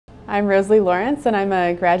I'm Rosalie Lawrence, and I'm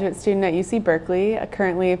a graduate student at UC Berkeley,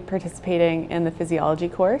 currently participating in the physiology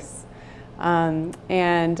course.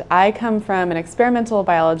 And I come from an experimental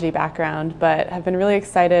biology background, but have been really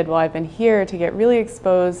excited while I've been here to get really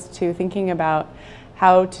exposed to thinking about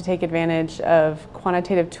how to take advantage of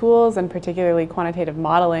quantitative tools, and particularly quantitative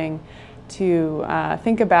modeling, to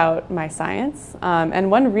think about my science. And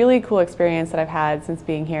one really cool experience that I've had since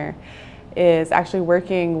being here is actually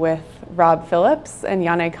working with Rob Phillips and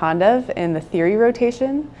Janne Kondev in the theory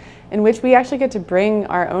rotation, in which we actually get to bring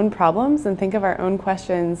our own problems and think of our own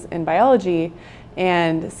questions in biology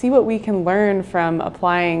and see what we can learn from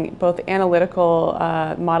applying both analytical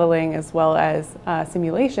modeling as well as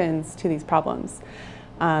simulations to these problems.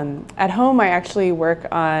 At home, I actually work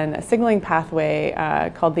on a signaling pathway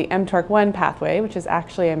called the mTORC1 pathway, which is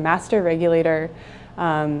actually a master regulator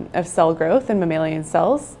of cell growth in mammalian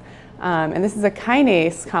cells. And this is a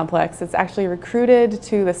kinase complex that's actually recruited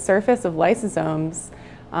to the surface of lysosomes,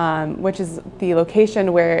 which is the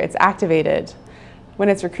location where it's activated. When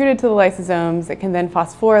it's recruited to the lysosomes, it can then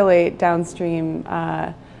phosphorylate downstream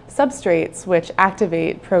substrates which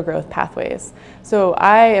activate pro-growth pathways. So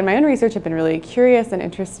I, in my own research, have been really curious and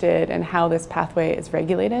interested in how this pathway is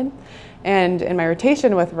regulated. And in my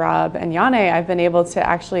rotation with Rob and Janne, I've been able to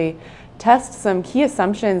actually test some key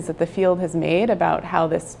assumptions that the field has made about how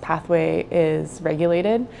this pathway is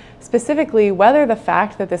regulated, specifically whether the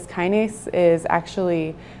fact that this kinase is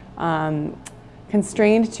actually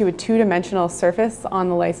constrained to a two-dimensional surface on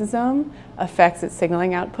the lysosome affects its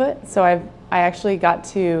signaling output. So I actually got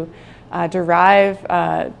to derive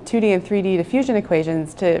 2D and 3D diffusion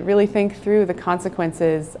equations to really think through the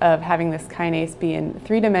consequences of having this kinase be in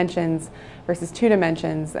 3 dimensions versus 2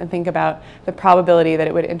 dimensions, and think about the probability that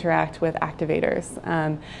it would interact with activators.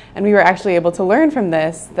 And we were actually able to learn from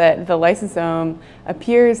this that the lysosome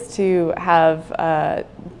appears to have a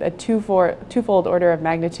twofold order of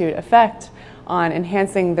magnitude effect on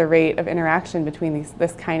enhancing the rate of interaction between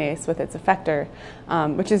this kinase with its effector,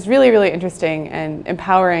 which is really, really interesting and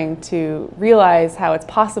empowering to realize how it's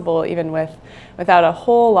possible, even without a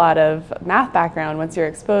whole lot of math background, once you're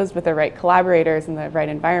exposed with the right collaborators and the right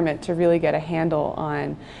environment, to really get a handle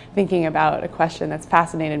on thinking about a question that's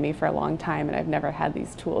fascinated me for a long time, and I've never had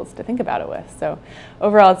these tools to think about it with. So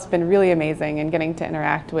overall, it's been really amazing, and getting to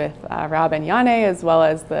interact with Rob and Janne, as well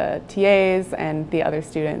as the TAs and the other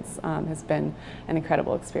students, has been an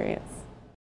incredible experience.